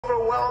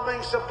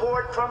overwhelming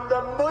support from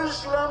the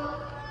Muslim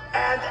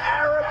and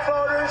Arab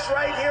voters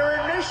right here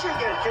in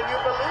Michigan. Can you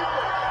believe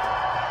it?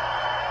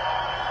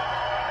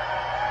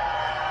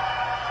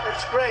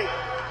 It's great.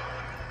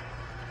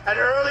 And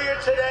earlier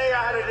today,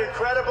 I had an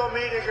incredible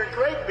meeting, a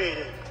great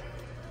meeting.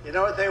 You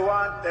know what they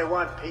want? They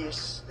want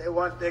peace.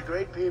 They're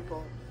great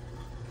people.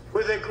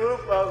 With a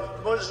group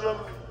of Muslim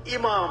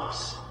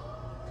imams.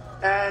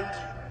 And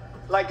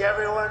like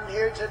everyone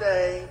here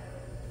today,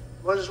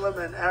 Muslim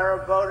and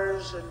Arab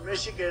voters in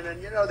Michigan,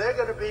 and you know, they're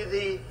going to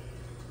be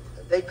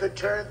they could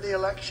turn the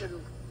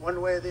election one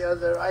way or the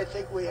other. I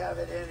think we have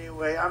it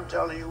anyway. I'm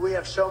telling you, we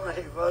have so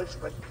many votes,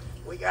 but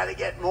we got to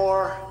get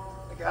more.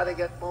 We got to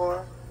get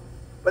more.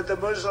 But the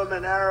Muslim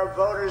and Arab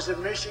voters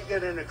in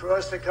Michigan and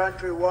across the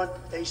country want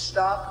a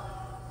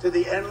stop to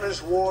the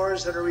endless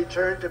wars and a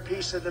return to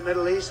peace in the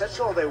Middle East. That's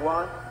all they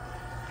want.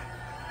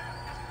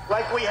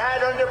 Like we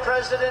had under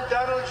President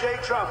Donald J.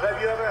 Trump.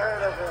 Have you ever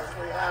heard of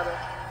it? We had it.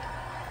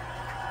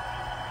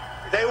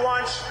 They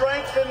want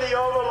strength in the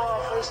Oval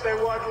Office. They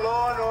want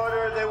law and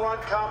order. They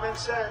want common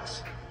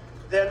sense.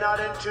 They're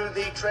not into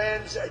the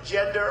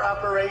transgender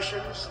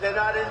operations. They're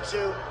not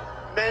into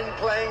men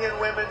playing in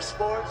women's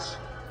sports.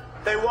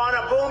 They want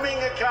a booming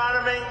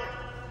economy,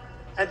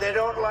 and they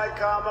don't like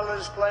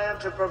Kamala's plan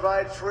to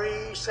provide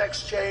free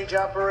sex change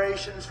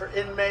operations for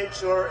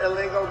inmates or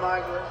illegal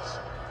migrants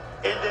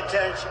in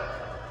detention,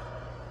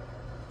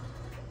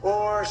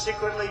 or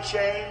secretly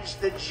change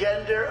the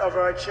gender of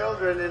our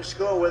children in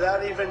school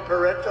without even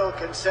parental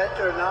consent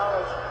or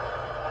knowledge.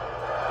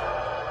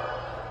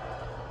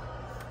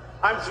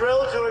 I'm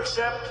thrilled to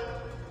accept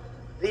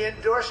the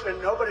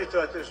endorsement. Nobody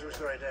thought this was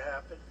going to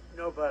happen.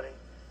 Nobody.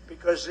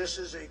 Because this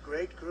is a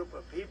great group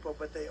of people,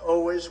 but they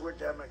always were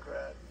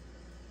Democrat.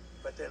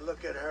 But they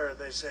look at her,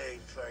 they say,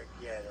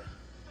 forget it.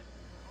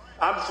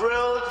 I'm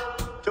thrilled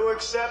to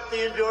accept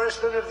the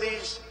endorsement of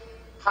these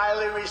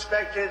highly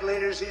respected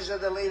leaders. These are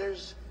the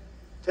leaders.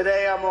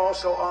 Today, I'm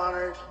also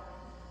honored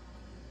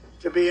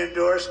to be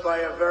endorsed by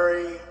a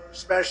very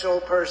special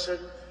person.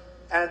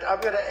 And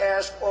I'm going to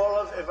ask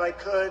if I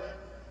could,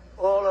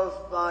 all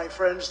of my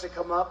friends to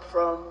come up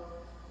from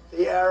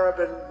the Arab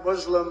and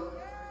Muslim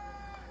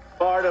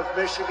part of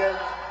Michigan.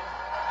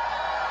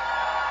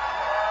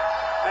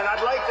 And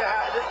I'd like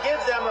to give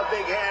them a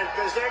big hand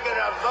because they're going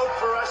to vote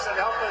for us and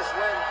help us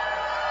win.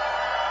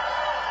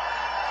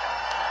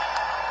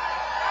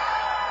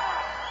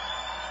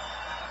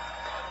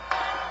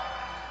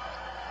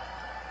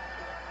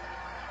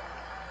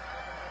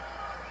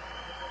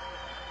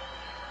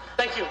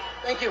 Thank you.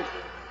 Thank you.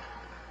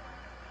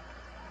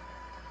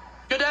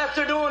 Good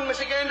afternoon,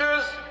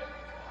 Michiganders.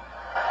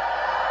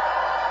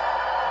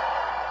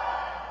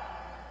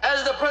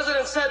 As the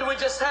president said, we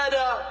just had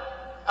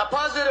a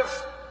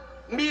positive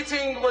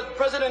meeting with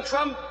President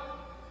Trump.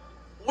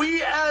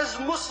 We as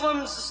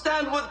Muslims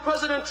stand with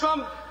President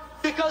Trump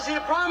because he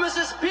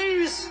promises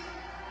peace.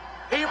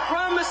 He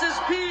promises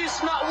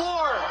peace, not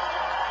war.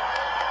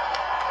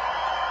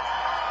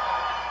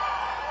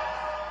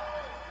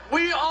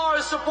 We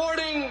are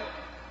supporting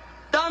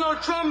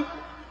Donald Trump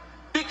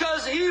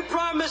because he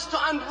promised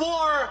to end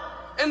war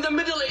in the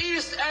Middle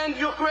East and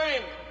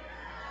Ukraine.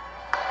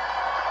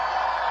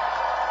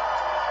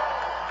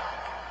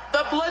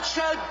 The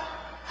bloodshed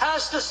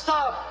has to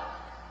stop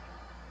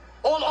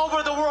all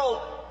over the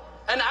world,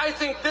 and I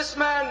think this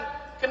man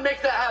can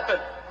make that happen.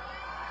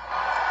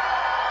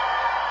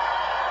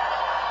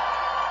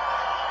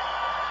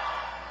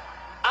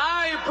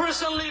 I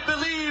personally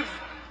believe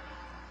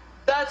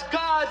that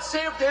God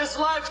saved his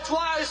life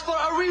twice for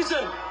a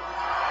reason.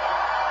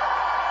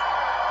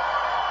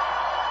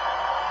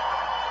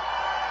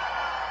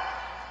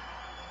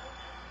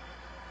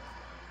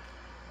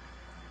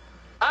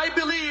 I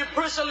believe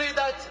personally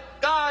that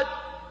God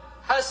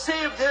has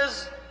saved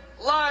his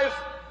life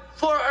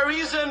for a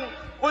reason,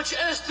 which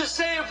is to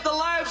save the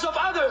lives of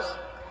others.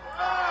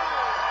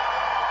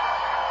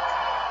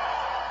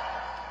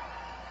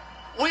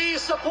 We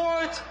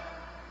support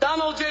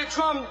Donald J.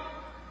 Trump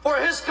for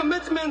his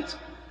commitment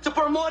to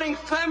promoting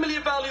family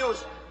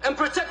values and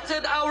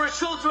protecting our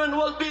children's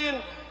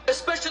well-being,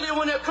 especially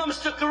when it comes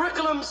to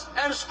curriculums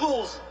and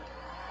schools.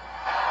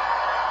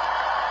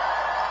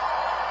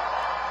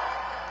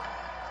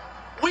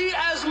 We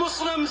as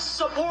Muslims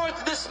support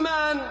this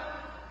man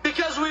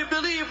because we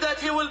believe that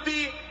he will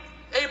be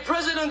a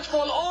president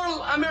for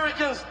all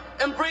Americans,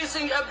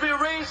 embracing every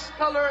race,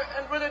 color,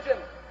 and religion.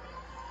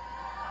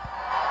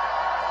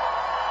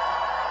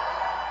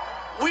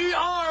 We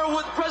are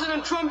with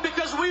President Trump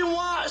because we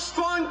want a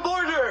strong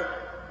border.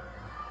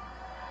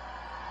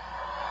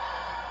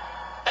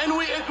 And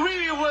we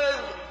agree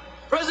with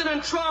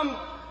President Trump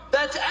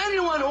that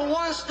anyone who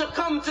wants to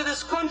come to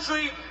this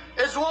country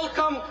is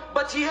welcome,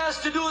 but he has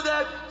to do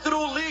that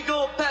through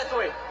legal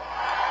pathway.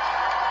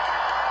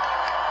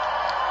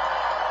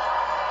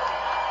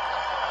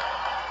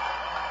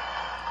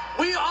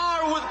 We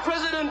are with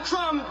President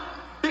Trump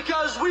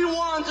because we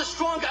want a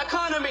strong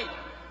economy.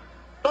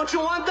 Don't you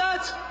want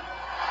that?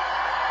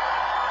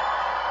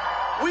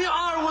 We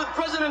are with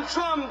President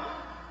Trump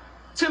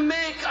to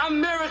make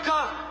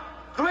America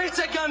great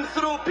again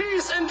through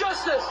peace and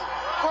justice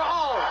for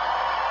all.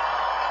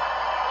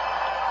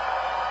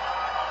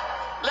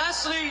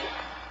 Lastly,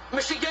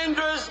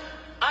 Michiganders,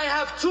 I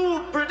have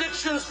 2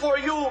 predictions for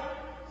you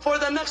for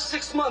the next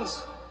 6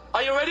 months.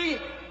 Are you ready?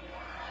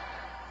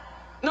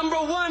 Number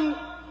 1,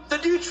 the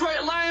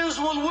Detroit Lions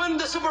will win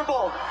the Super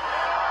Bowl.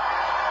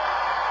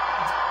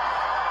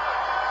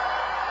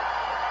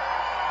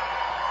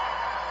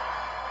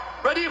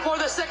 Ready for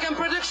the second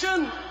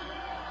prediction?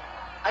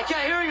 I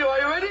can't hear you. Are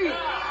you ready?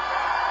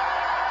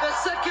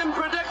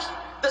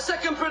 The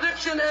second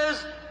prediction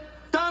is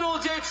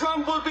Donald J.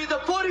 Trump will be the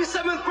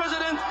 47th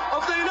President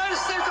of the United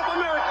States of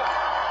America.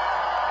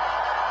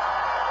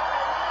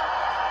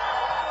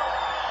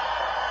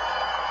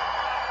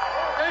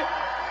 Okay?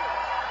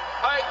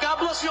 All right, God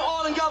bless you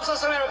all and God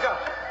bless America.